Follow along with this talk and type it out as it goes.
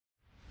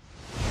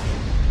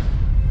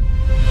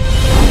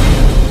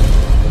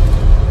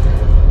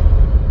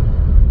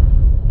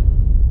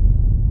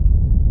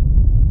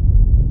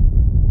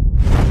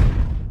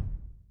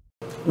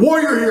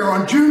Warrior here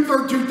on June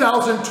 3rd,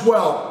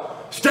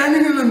 2012,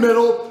 standing in the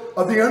middle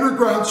of the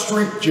underground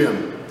strength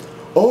gym,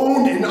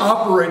 owned and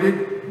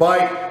operated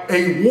by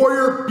a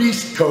Warrior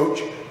Beast coach,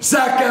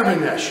 Zach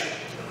Evanesh,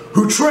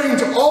 who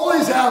trains all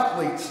his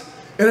athletes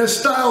in a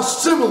style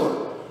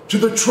similar to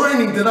the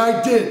training that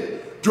I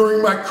did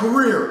during my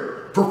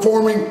career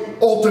performing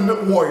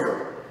Ultimate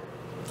Warrior.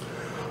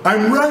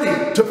 I'm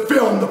ready to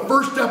film the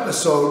first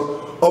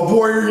episode of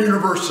Warrior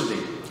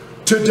University.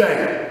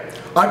 Today,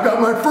 I've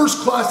got my first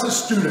class of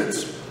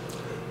students,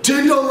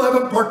 10 to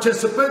 11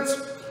 participants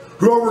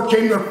who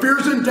overcame their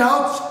fears and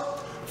doubts,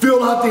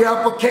 filled out the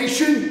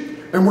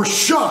application, and were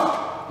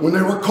shocked when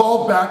they were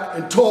called back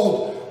and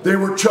told they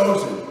were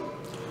chosen.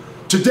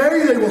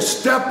 Today, they will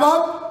step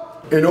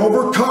up and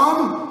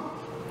overcome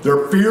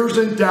their fears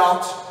and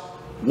doubts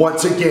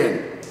once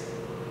again.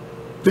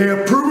 They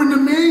have proven to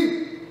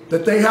me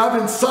that they have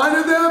inside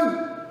of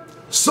them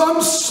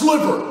some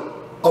sliver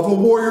of a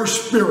warrior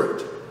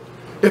spirit.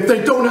 If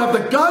they don't have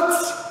the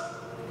guts,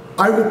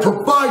 I will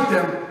provide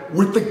them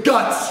with the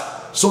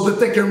guts so that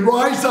they can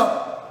rise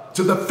up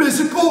to the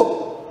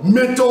physical,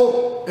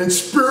 mental, and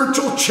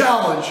spiritual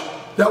challenge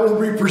that will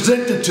be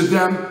presented to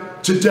them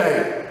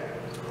today.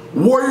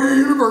 Warrior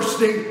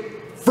University,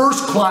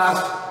 first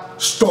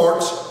class,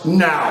 starts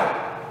now.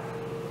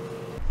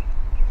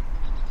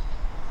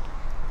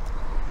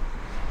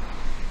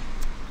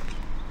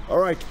 All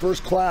right, the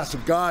first class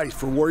of guys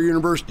for Warrior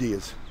University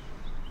is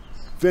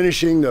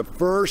finishing the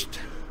first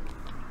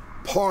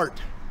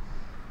part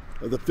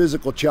of the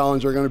physical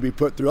challenge they're going to be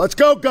put through. Let's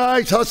go,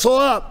 guys, hustle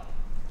up.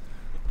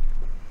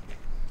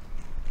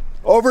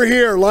 Over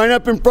here, line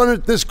up in front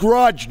of this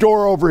garage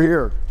door over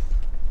here.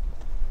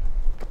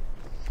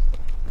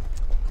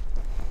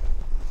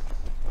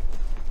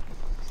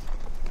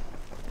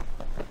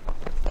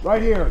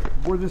 Right here,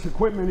 where this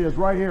equipment is,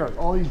 right here.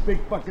 All these big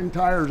fucking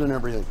tires and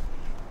everything.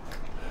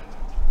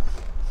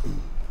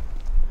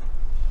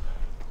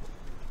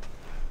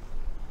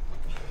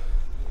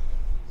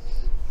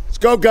 Let's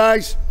go,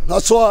 guys.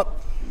 Hustle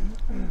up.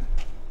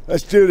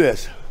 Let's do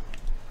this.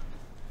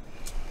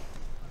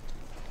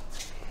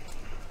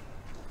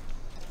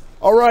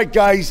 All right,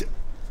 guys.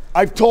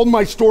 I've told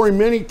my story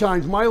many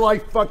times. My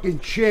life fucking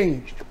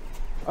changed.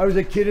 I was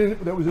a kid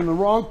that was in the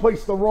wrong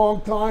place at the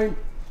wrong time,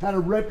 had a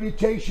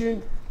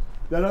reputation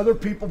that other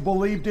people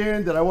believed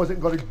in, that I wasn't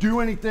going to do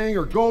anything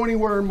or go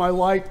anywhere in my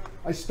life.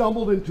 I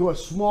stumbled into a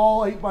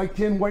small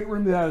 8x10 weight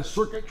room that had a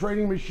circuit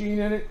training machine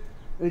in it.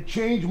 It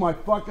changed my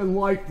fucking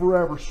life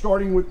forever,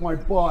 starting with my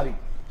body.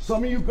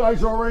 Some of you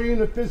guys are already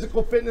into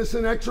physical fitness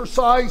and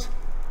exercise.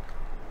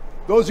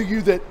 Those of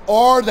you that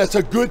are, that's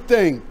a good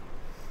thing.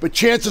 But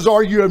chances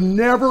are you have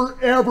never,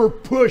 ever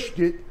pushed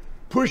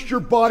your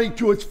body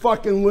to its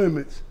fucking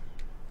limits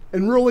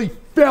and really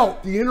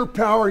felt the inner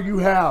power you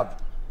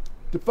have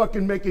to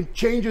fucking making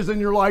changes in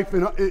your life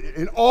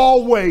in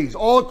all ways,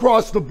 all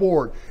across the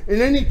board,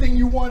 in anything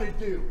you want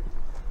to do.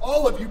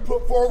 All of you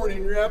put forward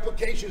in your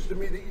applications to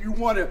me that you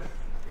want to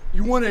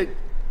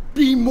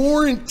be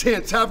more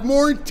intense, have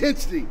more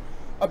intensity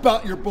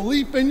about your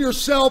belief in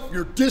yourself,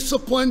 your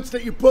disciplines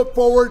that you put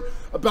forward,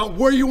 about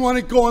where you want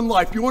to go in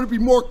life. You want to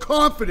be more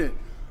confident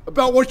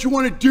about what you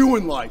want to do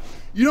in life.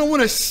 You don't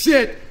want to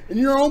sit in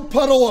your own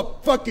puddle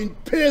of fucking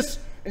piss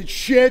and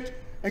shit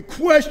and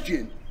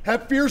question,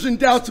 have fears and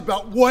doubts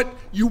about what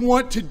you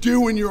want to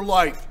do in your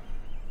life.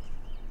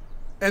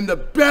 And the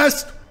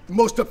best,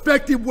 most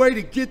effective way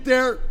to get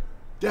there,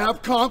 to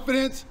have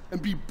confidence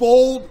and be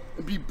bold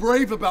and be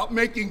brave about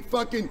making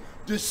fucking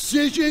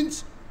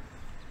decisions,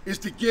 is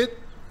to get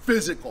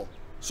physical.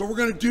 So we're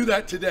going to do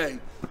that today.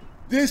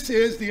 This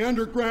is the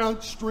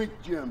underground strength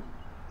gym.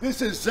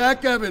 This is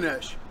Zach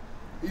Evanesh.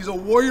 He's a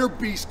Warrior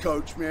Beast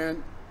coach,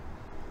 man.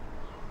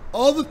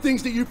 All the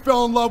things that you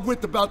fell in love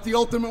with about the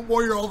Ultimate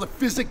Warrior, all the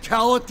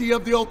physicality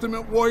of the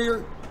Ultimate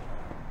Warrior,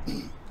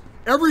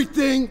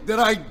 everything that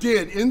I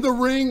did in the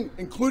ring,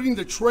 including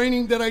the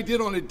training that I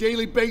did on a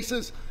daily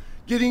basis,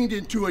 getting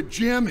into a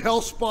gym,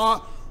 health spa,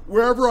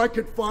 wherever I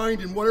could find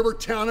in whatever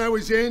town I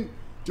was in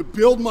to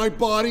build my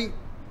body,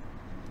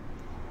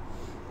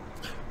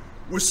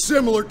 was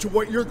similar to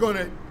what you're going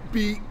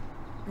to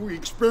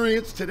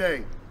experience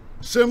today.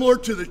 Similar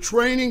to the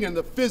training and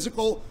the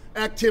physical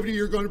activity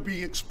you're going to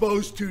be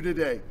exposed to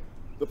today.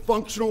 The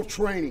functional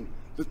training,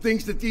 the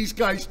things that these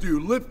guys do,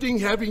 lifting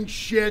heavy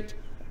shit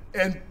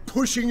and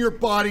pushing your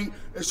body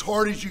as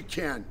hard as you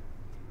can.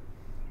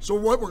 So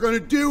what we're going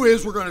to do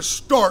is we're going to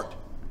start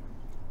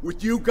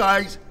with you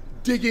guys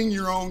digging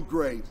your own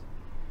grave.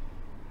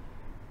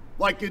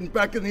 Like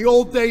back in the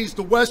old days,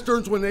 the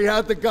Westerns, when they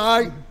had the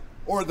guy,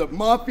 or the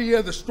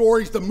mafia, the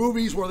stories, the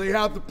movies where they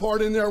have the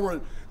part in there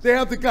where they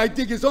have the guy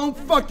dig his own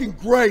fucking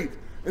grave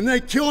and they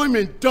kill him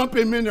and dump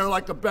him in there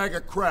like a bag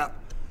of crap.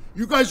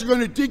 You guys are going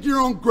to dig your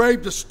own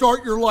grave to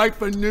start your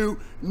life anew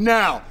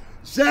now.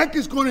 Zach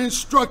is going to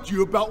instruct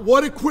you about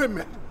what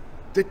equipment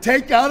to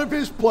take out of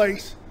his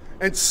place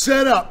and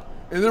set up,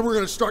 and then we're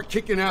going to start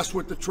kicking ass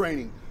with the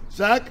training.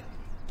 Zach?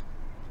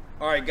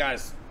 All right,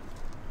 guys.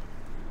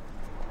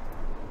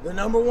 The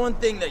number one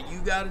thing that you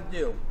got to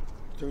do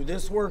through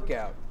this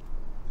workout,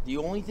 the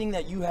only thing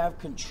that you have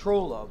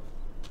control of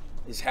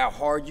is how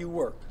hard you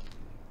work.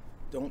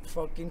 Don't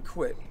fucking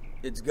quit.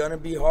 It's gonna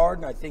be hard,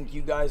 and I think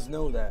you guys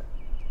know that.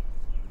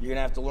 You're gonna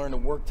have to learn to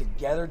work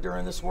together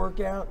during this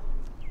workout.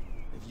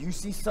 If you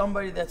see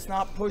somebody that's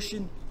not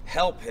pushing,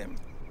 help him.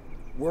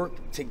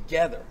 Work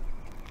together.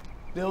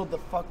 Build the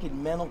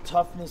fucking mental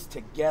toughness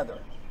together.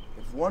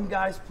 If one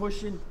guy's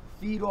pushing,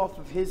 feed off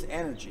of his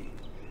energy.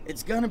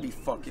 It's gonna be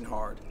fucking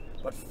hard,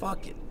 but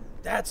fuck it.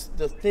 That's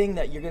the thing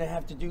that you're gonna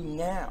have to do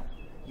now.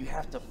 You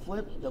have to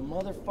flip the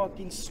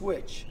motherfucking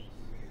switch.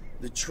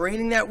 The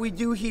training that we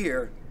do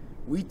here,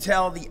 we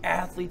tell the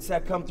athletes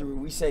that come through,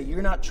 we say,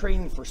 you're not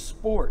training for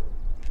sport,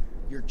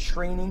 you're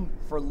training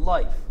for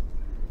life.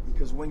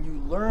 Because when you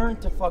learn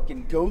to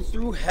fucking go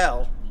through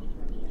hell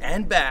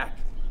and back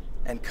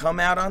and come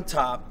out on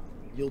top,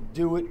 you'll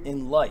do it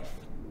in life.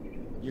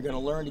 You're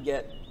gonna learn to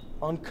get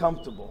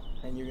uncomfortable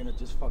and you're gonna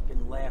just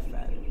fucking laugh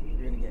at it.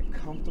 You're gonna get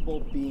comfortable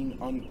being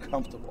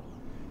uncomfortable.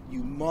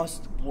 You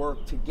must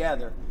work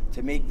together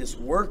to make this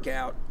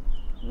workout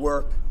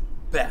work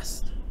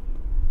best.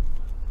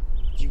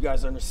 Do you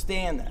guys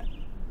understand that?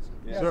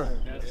 Yes, sir.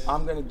 Yes.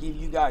 I'm gonna give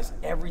you guys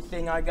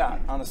everything I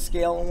got. On a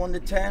scale of 1 to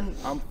 10,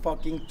 I'm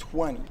fucking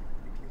 20.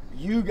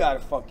 You gotta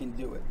fucking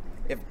do it.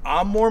 If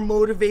I'm more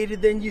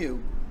motivated than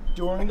you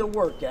during the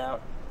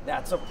workout,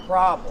 that's a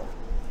problem.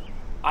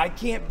 I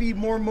can't be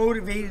more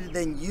motivated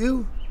than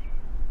you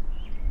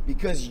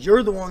because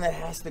you're the one that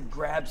has to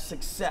grab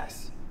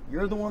success.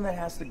 You're the one that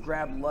has to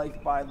grab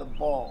life by the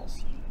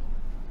balls.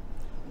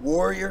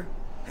 Warrior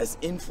has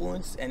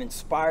influenced and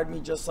inspired me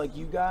just like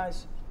you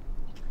guys.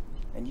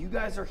 And you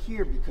guys are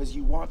here because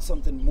you want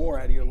something more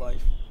out of your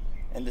life.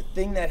 And the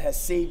thing that has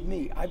saved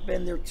me, I've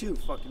been there too,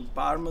 fucking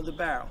bottom of the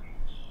barrel.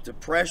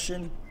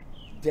 Depression,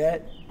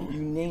 debt, you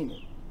name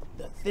it.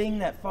 The thing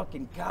that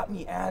fucking got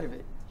me out of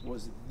it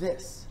was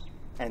this.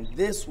 And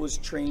this was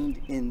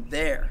trained in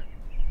there.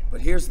 But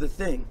here's the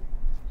thing.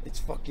 It's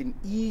fucking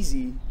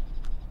easy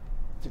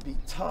to be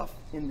tough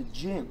in the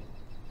gym.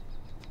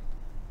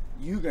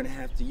 You're gonna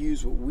have to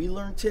use what we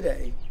learned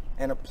today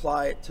and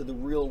apply it to the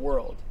real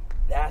world.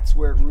 That's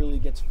where it really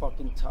gets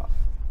fucking tough.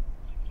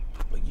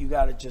 But you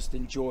gotta just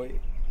enjoy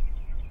it.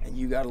 And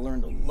you gotta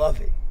learn to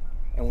love it.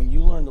 And when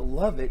you learn to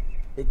love it,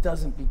 it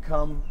doesn't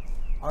become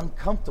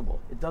uncomfortable.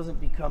 It doesn't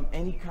become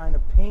any kind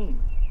of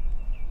pain.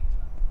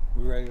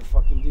 We ready to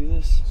fucking do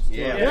this?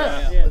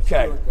 Yeah.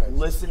 Okay,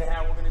 listen to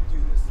how we're gonna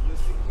do this.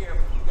 Listen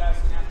carefully. You guys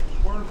are gonna have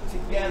to work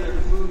together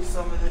to move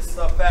some of this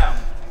stuff out.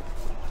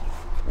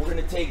 We're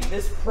gonna take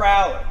this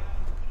prowler.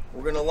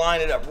 We're gonna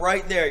line it up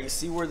right there. You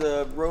see where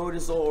the road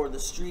is all, or the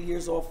street here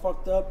is all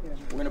fucked up?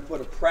 We're gonna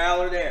put a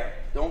prowler there.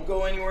 Don't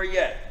go anywhere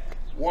yet.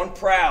 One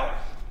prowler.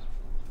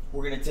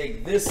 We're gonna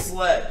take this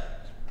sled.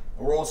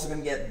 And we're also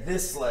gonna get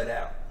this sled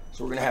out.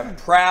 So we're gonna have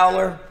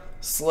prowler,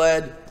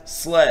 sled,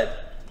 sled.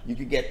 You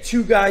could get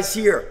 2 guys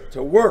here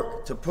to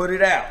work, to put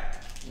it out.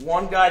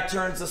 One guy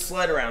turns the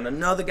sled around,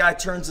 another guy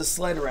turns the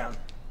sled around.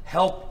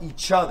 Help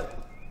each other.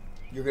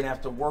 You're gonna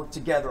have to work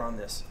together on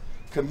this.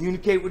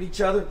 Communicate with each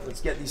other.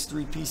 Let's get these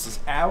 3 pieces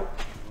out.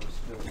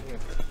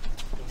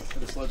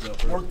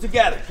 Work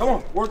together. Come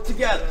on, work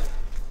together.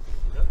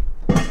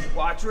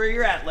 Watch where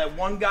you're at. Let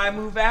one guy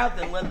move out,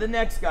 then let the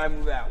next guy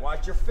move out.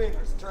 Watch your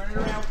fingers. Turn it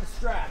around with the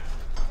strap.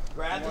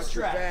 Grab the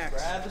strap.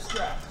 Grab the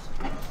strap.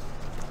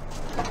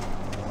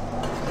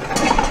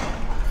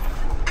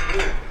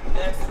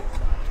 Next.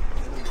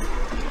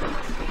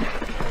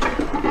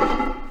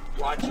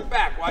 Watch your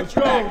back. Watch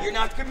your back. You're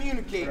not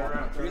communicating.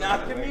 You're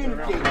not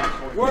communicating.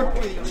 Work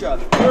with each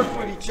other. Work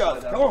with each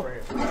other. Come on.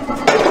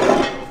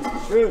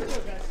 Good.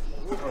 Turn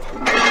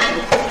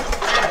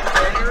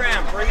it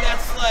around. Bring that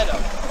sled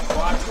up.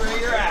 Watch where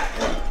you're at.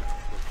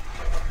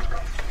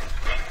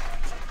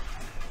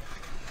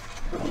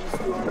 These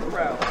 2 on the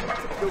prowler.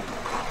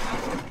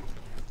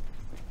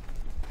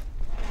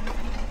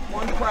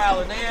 One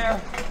prowler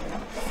there.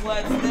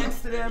 Sleds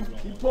next to them.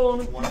 Keep pulling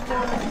them. Keep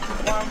pulling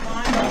them.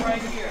 Line up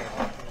right here.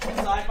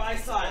 Side by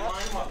side.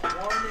 Line them up.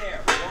 One there.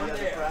 One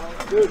there.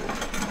 Good.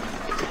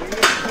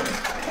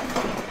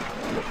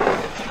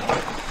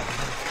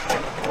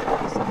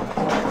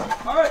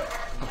 All right.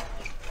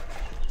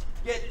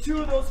 Get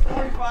 2 of those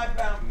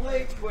 45-pound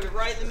plates. Put it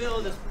right in the middle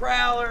of this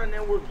prowler, and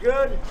then we're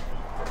good.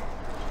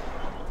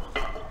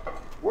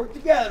 Work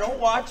together. Don't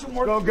watch them.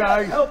 Work Go,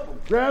 together. guys. Help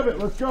them. Grab it.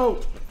 Let's go.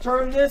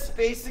 Turn this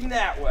facing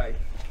that way.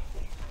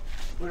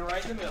 Put it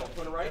right in the middle.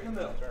 Put it right in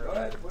the middle. Go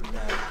ahead. Put it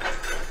down.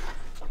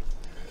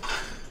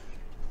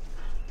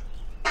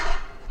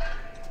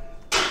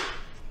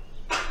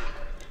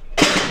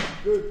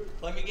 Good.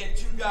 Let me get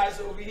 2 guys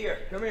over here.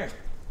 Come here.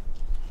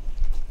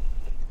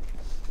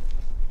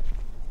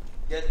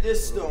 Get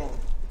this stone.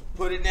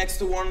 Put it next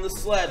to one of the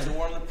sleds or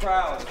one of the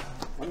prowlers.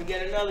 Let me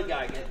get another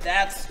guy. Get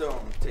that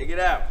stone. Take it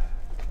out.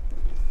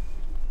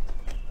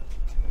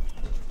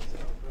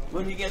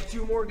 Let me get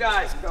 2 more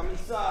guys. Come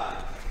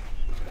inside.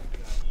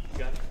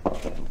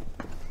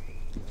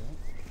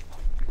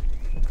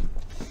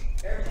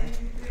 Everything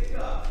you pick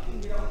up,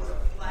 you get on with a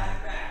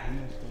flat back.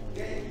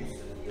 Get used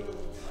to feeling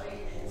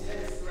tight and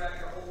tense.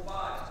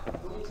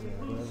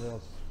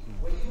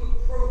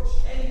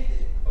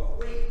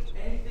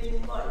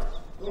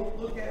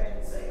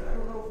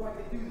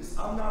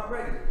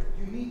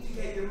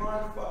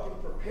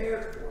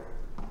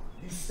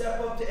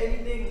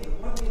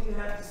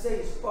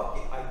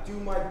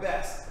 my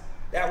best.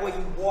 That way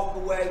you walk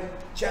away,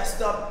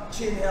 chest up,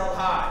 chin held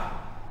high.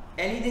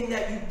 Anything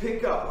that you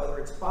pick up, whether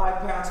it's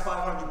 5 pounds,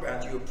 500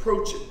 pounds, you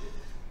approach it.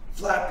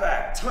 Flat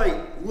back,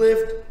 tight,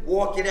 lift,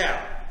 walk it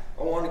out.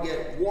 I want to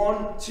get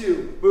 1,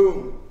 2,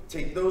 boom.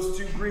 Take those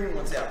 2 green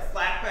ones out.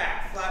 Flat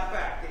back,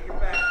 get your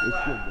back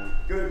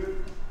flat.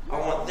 Good. I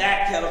want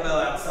that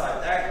kettlebell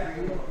outside, that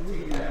green one,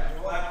 take it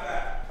out. Flat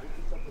back.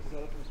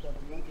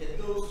 Get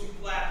those 2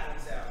 flat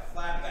ones out.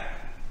 Flat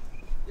back.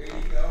 There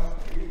you go.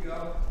 Here you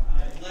go.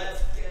 And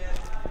let's get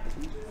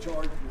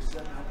Charge for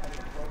setting up the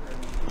program.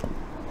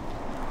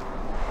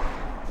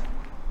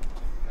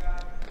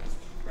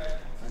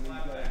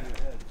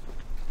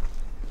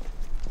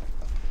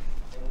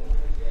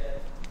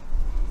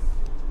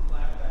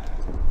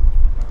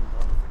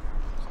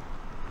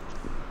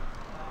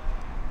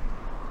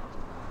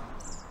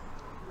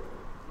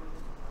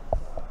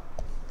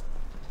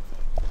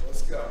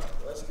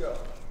 Let's go.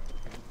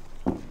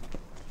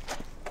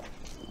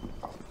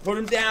 Put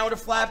him down with a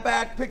flat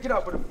back, pick it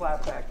up with a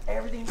flat back.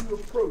 Everything you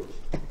approach,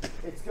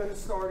 it's gonna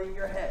start in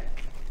your head.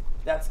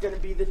 That's gonna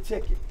be the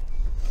ticket.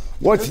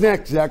 What's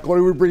next, Zach? What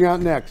do we bring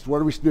out next? What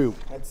do we do?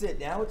 That's it.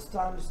 Now it's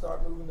time to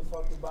start moving the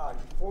fucking body.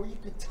 Before you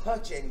can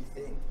touch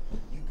anything,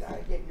 you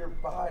gotta get your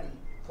body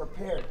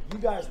prepared. You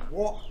guys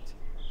walked.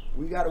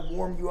 We got to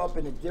warm you up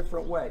in a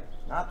different way.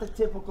 Not the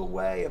typical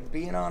way of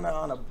being on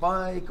a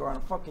bike or on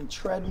a fucking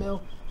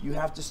treadmill. You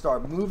have to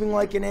start moving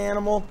like an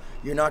animal.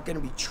 You're not going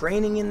to be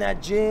training in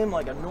that gym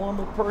like a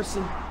normal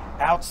person.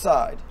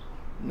 Outside.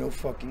 No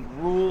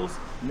fucking rules.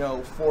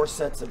 No 4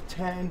 sets of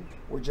 10.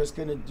 We're just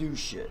going to do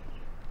shit.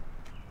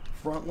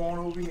 Front lawn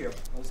over here.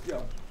 Let's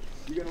go.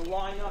 You're going to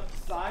line up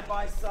side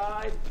by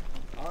side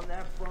on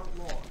that front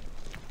lawn.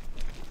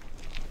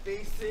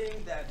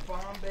 Facing that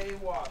Bombay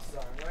wash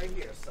sign right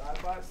here, side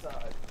by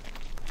side.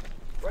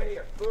 Right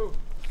here, boom.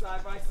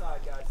 Side by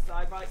side, guys,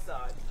 side by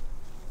side.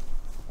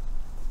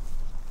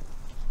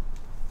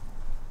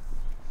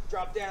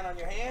 Drop down on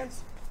your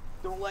hands.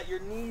 Don't let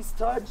your knees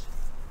touch.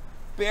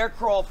 Bear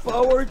crawl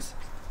forwards,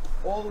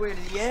 all the way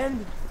to the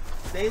end.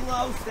 Stay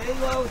low, stay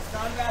low. It's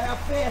not about how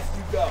fast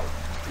you go.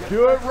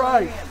 Do it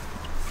right.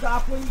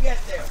 Stop when you get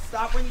there.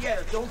 Stop when you get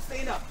there. Don't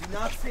stand up. Do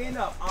not stand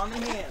up. On the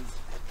hands.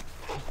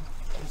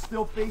 You're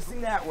still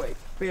facing that way.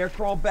 Bear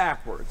crawl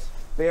backwards.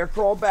 Bear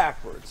crawl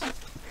backwards.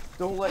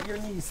 Don't let your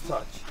knees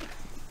touch.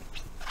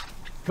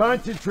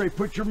 Concentrate.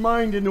 Put your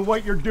mind into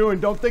what you're doing.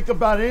 Don't think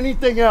about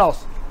anything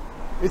else.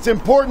 It's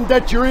important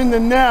that you're in the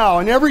now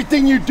and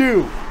everything you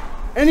do.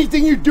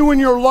 Anything you do in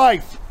your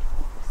life.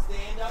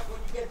 Stand up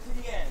when you get to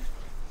the end.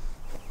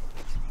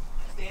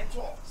 Stand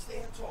tall.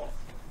 Stand tall.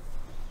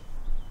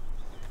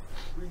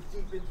 Breathe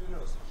deep into the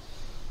nose.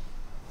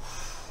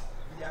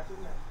 Breathe out through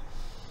the mouth.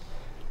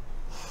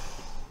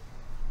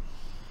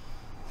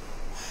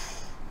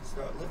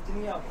 Start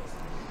lifting the elbows.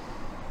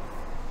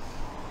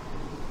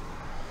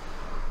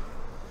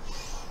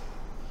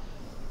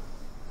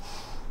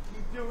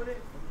 Keep doing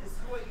it. This is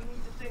what you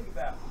need to think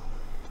about.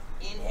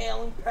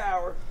 Inhaling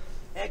power,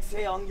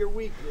 exhaling your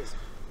weakness.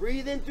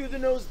 Breathe in through the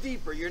nose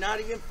deeper. You're not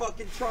even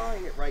fucking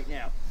trying it right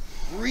now.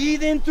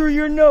 Breathe in through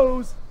your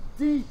nose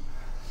deep.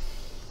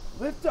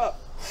 Lift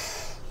up.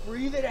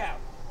 Breathe it out.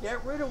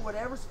 Get rid of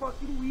whatever's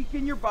fucking weak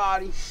in your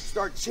body.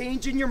 Start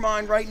changing your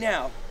mind right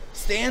now.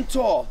 Stand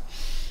tall.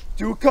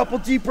 Do a couple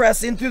deep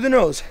breaths in through the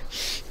nose.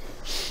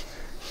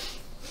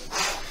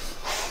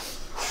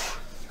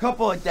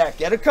 Couple like that.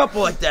 Get a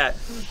couple like that.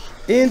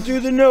 In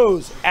through the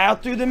nose,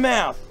 out through the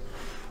mouth.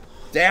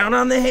 Down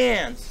on the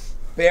hands.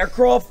 Bear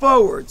crawl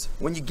forwards.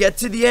 When you get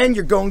to the end,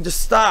 you're going to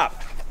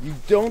stop. You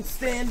don't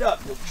stand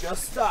up. You'll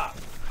just stop.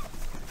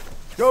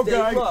 Go, Stay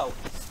guys. low.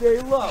 Stay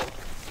low.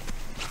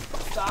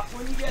 Stop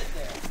when you get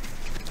there.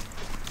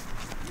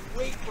 You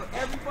wait for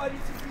everybody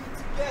to be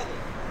together.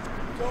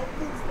 Don't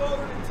move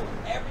forward until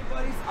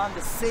everybody's on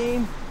the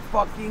same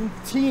fucking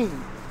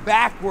team.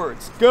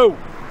 Backwards. Go.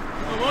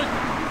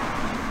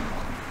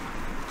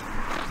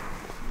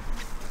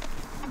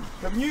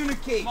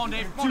 Communicate. Come on,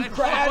 Dave. If you're too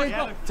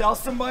crowded, tell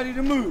somebody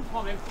to move. Come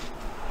on, Dave.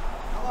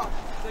 Come on.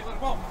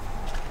 Come on.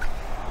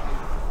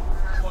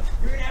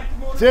 You're gonna have to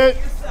motivate That's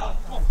it.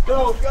 yourself.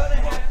 Go. You're gonna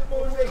have to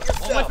motivate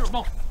Come yourself.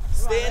 on.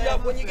 Stand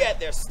up when you get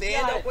there.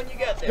 Stand up when you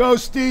get there. Go,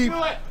 Steve.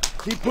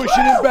 Keep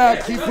pushing it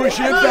back. Keep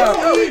pushing it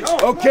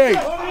back. Okay,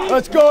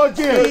 let's go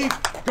again.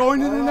 Going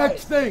to the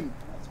next thing.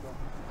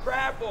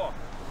 Crab walk.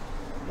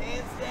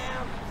 Hands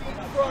down, feet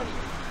in front of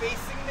you.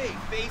 Facing me.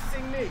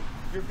 Facing me.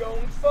 You're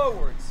going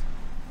forwards.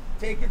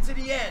 Take it to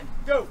the end.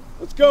 Go.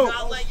 Let's go. Do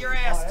not let your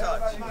ass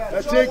touch.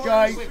 That's it,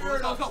 guys. Let's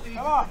go. Come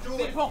on.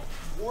 Steve, come on.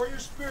 Warrior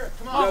spirit,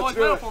 come Come on, on. boys.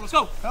 Battle for him. Let's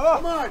go.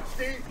 Come on,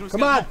 Steve.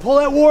 Come on, pull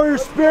that warrior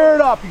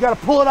spirit up. You got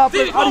to pull it up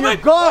Steve, out of your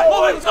Come gut.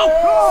 on, let's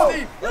go.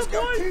 Steve, let's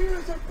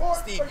go.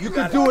 Steve, You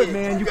gotta can do it, dig.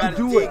 man. You gotta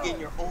can do dig it. in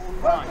your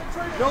own mind.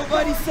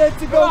 Nobody said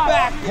to go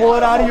back. Pull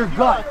it out of your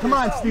gut. Come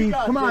on, Steve.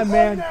 Come on,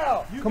 man.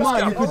 Come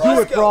on, you can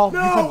do it, bro. You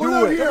No, can we're do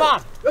not it. here. Come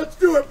on. Let's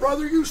do it,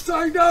 brother. You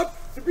signed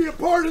up to be a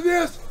part of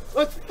this.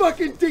 Let's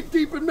fucking dig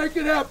deep and make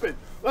it happen.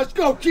 Let's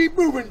go. Keep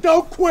moving.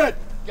 Don't quit.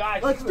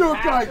 Guys, Let's you do it,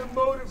 have guys. to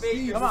motivate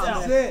yourself.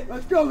 That's it.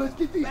 Let's go. Let's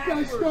get these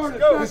guys started.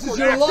 This is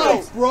your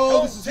life,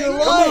 bro. This is your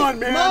life. Come on,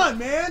 man. Come on,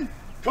 man.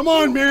 Come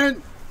on,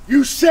 man.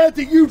 You said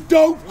that you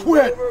don't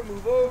quit.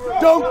 Move over.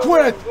 Don't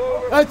quit.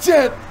 That's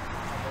it.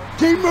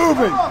 Keep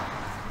moving.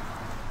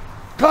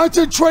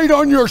 Concentrate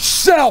on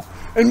yourself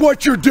and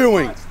what you're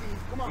doing.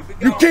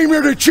 You came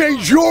here to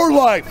change your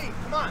life.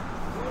 Come on.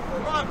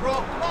 Come on, bro.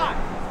 Come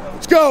on.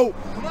 Let's go.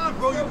 Come on,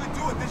 bro. You can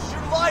do it. This is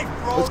your life,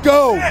 bro. Let's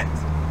go. That's it.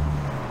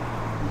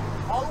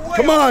 All the way.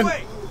 Come all the on.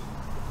 way.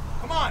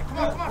 Come on. Come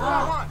on. Come on. Come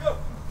on. Come on.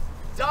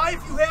 Die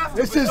if you have to.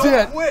 This but is don't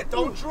it. Quit.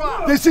 Don't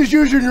drop. This is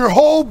using your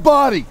whole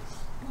body.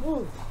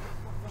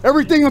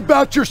 Everything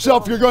about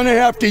yourself you're going to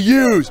have to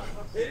use.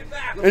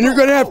 And you're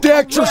going to have to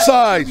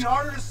exercise It's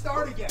harder to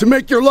start again. to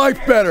make your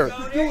life better.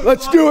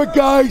 Let's do it,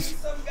 guys.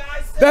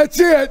 That's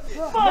it.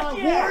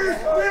 Warrior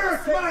spirit.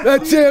 Come on.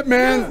 That's it,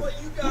 man.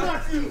 Come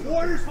on, Steve.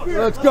 Warrior spirit.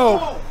 Let's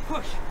go.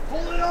 Push.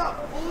 Hold it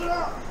up. Hold it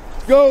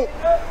up. Go.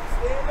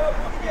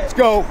 Let's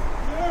go.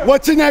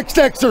 What's the next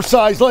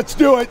exercise? Let's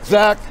do it,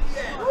 Zach.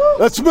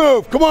 Let's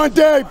move. Come on,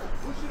 Dave.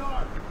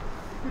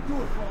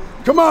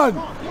 Come on.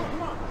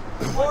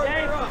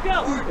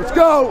 Let's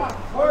go.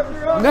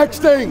 Next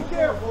thing.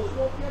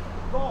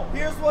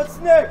 Here's what's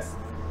next.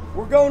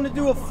 We're going to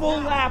do a full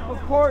lap of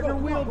partner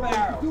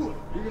wheelbarrow.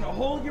 You're going to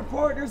hold your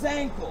partner's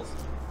ankles.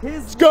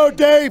 Let's go,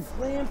 Dave.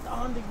 Clamped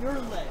onto your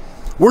leg.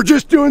 We're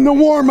just doing the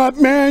warm-up,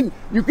 man.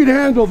 You can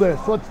handle this.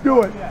 Let's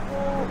do it.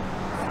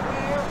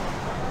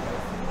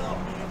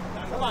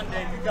 Come on,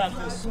 Dave. You got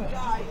this.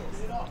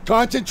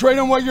 Concentrate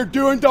on what you're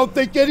doing. Don't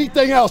think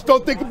anything else.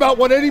 Don't think about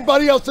what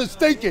anybody else is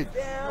thinking.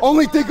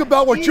 Only think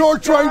about what you're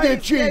trying to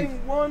achieve.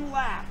 Getting one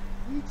lap.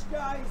 Each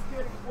guy is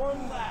getting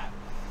one lap.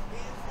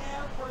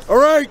 All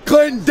right,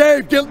 Clinton,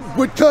 Dave, get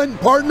with Clinton.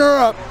 Partner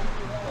up.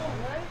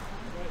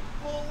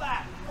 Full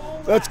lap. Full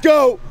lap. Let's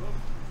go.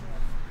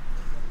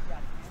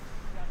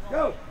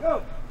 Go,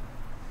 go.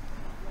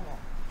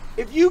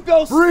 If you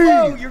go Breathe.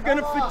 slow, you're going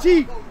to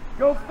fatigue.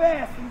 Go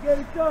fast and get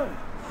it done.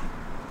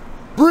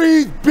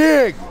 Breathe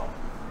big.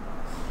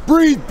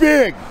 Breathe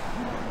big.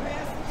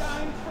 Pass the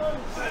guy in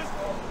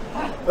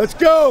front. Let's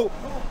go.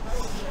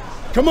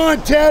 Come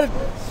on, Ted.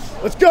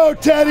 Let's go,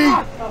 Teddy.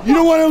 You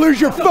don't want to lose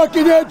your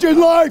fucking edge in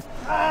life.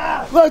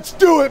 Let's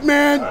do it,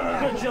 man.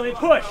 Good, Julian.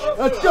 Push.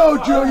 Let's go,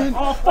 Julian.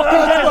 Oh, fucking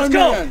That's yeah, my let's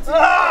go. man.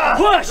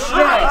 Push.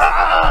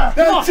 Nice.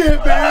 That's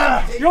it,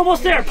 man. You're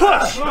almost there.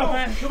 Push. Come on,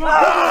 man. Come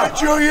on. Come on,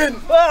 Julian.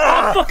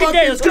 Fucking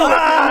day. Let's go.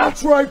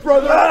 That's right,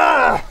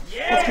 brother.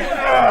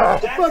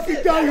 The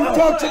fucking guy who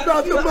talks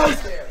about the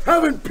most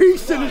having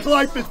peace in his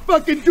life is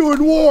fucking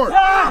doing war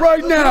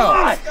right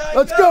now.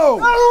 Let's go.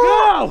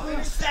 Go.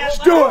 Let's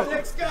do it.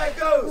 Next guy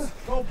goes.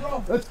 Go,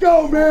 bro. Let's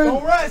go, man.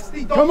 Don't rest,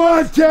 Steve. Don't Come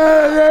on,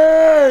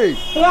 Teddy.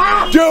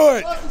 Do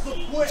it.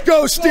 Let's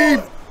go,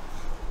 Steve.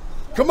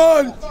 Come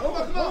on. Come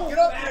on, get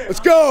up there. Let's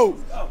go.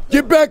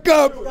 Get back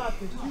up.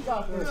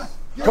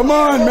 Come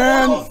on,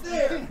 man.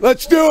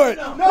 Let's do it.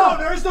 No,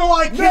 there is no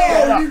I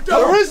can't. No, you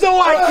don't. There is no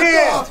I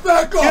can't.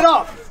 Back off. Get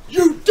up.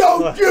 You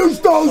don't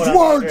use those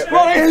words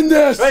in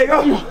this.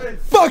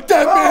 Fuck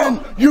that, man.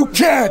 You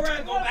can't.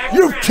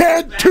 You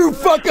can't too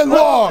fucking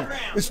long.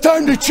 It's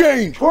time to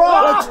change.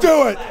 Let's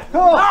do it.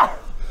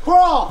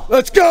 Crawl.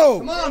 Let's go.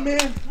 Come on, man.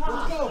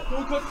 Let's go.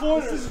 Don't cut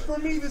corners. This is for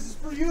me. This is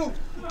for you.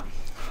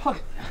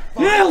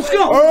 Yeah, let's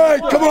go. All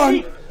right, come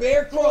on.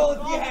 Bear crawl if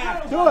you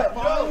have to. Do it.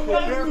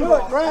 Do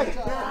it. Right.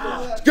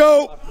 Let's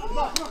go.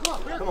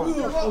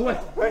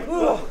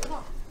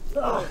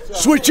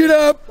 Switch it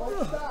up.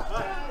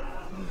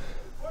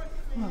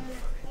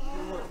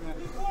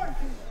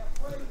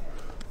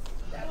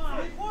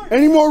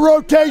 Any more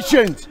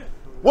rotations?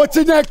 What's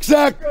the next,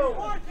 Zach?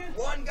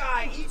 One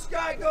guy. Each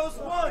guy goes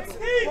once.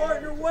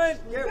 Partner went.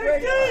 Get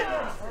ready.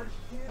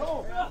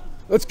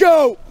 Let's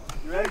go.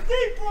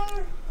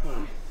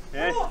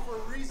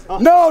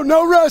 No,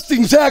 no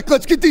resting, Zach.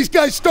 Let's get these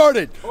guys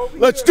started.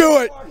 Let's do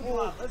it.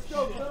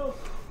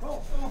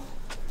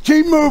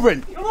 Keep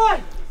moving. Come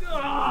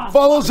on.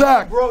 Follow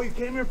Zach. Bro, you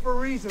came here for a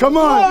reason. Come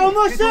on.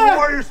 Get the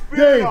warrior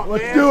spirit Dave, up,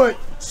 let's man. do it.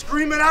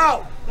 Scream it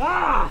out.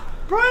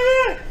 Bring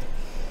it.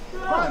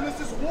 Come on, this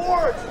is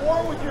war. It's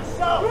war with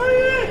yourself. Bring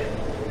it.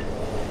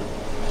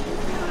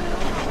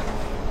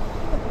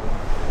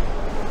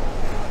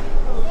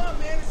 Come on,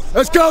 man. This is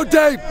Let's go,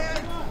 Dave.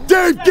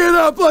 Dave, get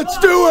up. Let's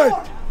do it.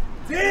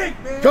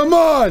 dig, man. Come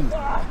on.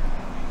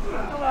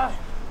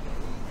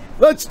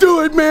 Let's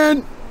do it,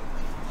 man.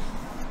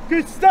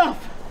 Good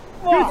stuff.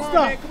 Good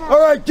stuff. All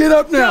right, get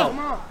up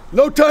now.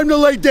 No time to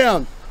lay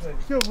down.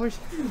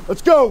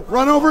 Let's go.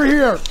 Run over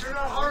here.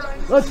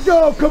 Let's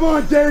go. Come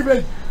on,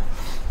 David.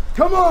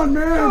 Come on,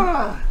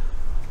 man.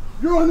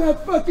 You're on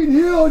that fucking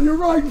hill and you're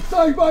riding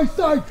side by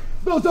side.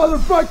 Those other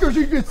bikers,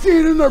 you can see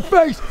it in their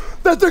face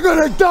that they're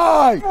gonna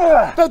die.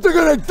 That they're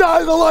gonna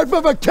die the life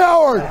of a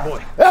coward.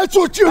 That's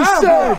what you said.